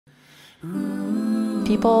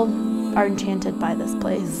People are enchanted by this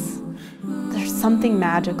place. There's something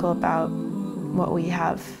magical about what we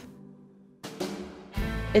have.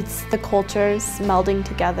 It's the cultures melding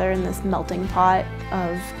together in this melting pot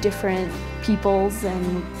of different peoples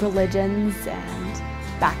and religions and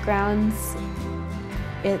backgrounds.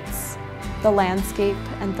 It's the landscape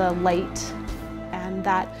and the light and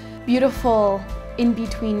that beautiful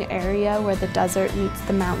in-between area where the desert meets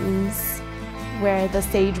the mountains, where the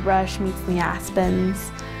sagebrush meets the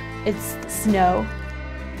aspens. It's snow,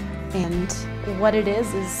 and what it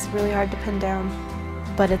is really hard to pin down,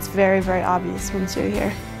 but it's very, very obvious once you're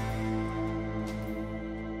here.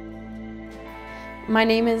 My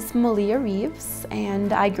name is Malia Reeves,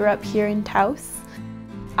 and I grew up here in Taos.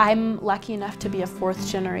 I'm lucky enough to be a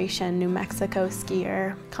fourth-generation New Mexico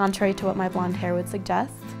skier, contrary to what my blonde hair would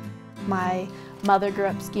suggest. My mother grew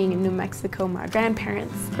up skiing in New Mexico, my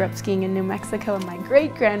grandparents grew up skiing in New Mexico, and my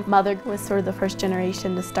great-grandmother was sort of the first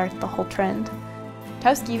generation to start the whole trend.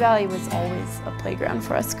 Taos Ski Valley was always a playground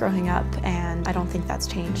for us growing up, and I don't think that's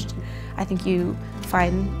changed. I think you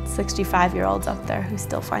find 65-year-olds out there who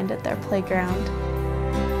still find it their playground.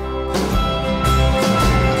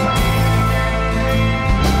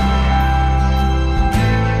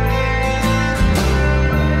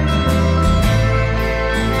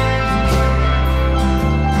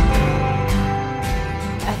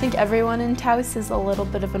 I think everyone in Taos is a little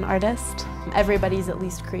bit of an artist. Everybody's at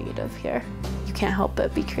least creative here. You can't help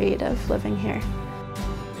but be creative living here.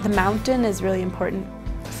 The mountain is really important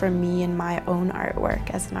for me in my own artwork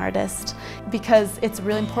as an artist because it's a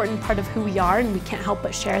really important part of who we are, and we can't help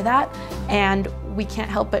but share that, and we can't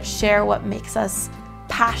help but share what makes us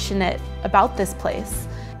passionate about this place.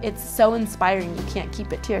 It's so inspiring, you can't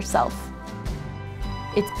keep it to yourself.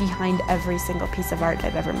 It's behind every single piece of art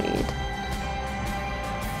I've ever made.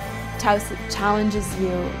 Taos challenges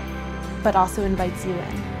you, but also invites you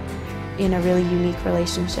in a really unique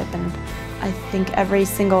relationship, and I think every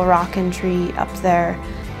single rock and tree up there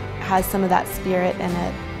has some of that spirit in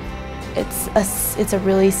it. It's a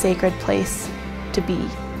really sacred place to be.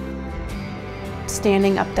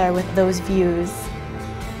 Standing up there with those views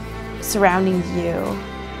surrounding you,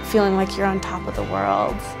 feeling like you're on top of the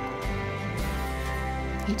world.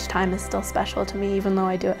 Each time is still special to me, even though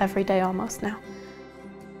I do it every day almost now.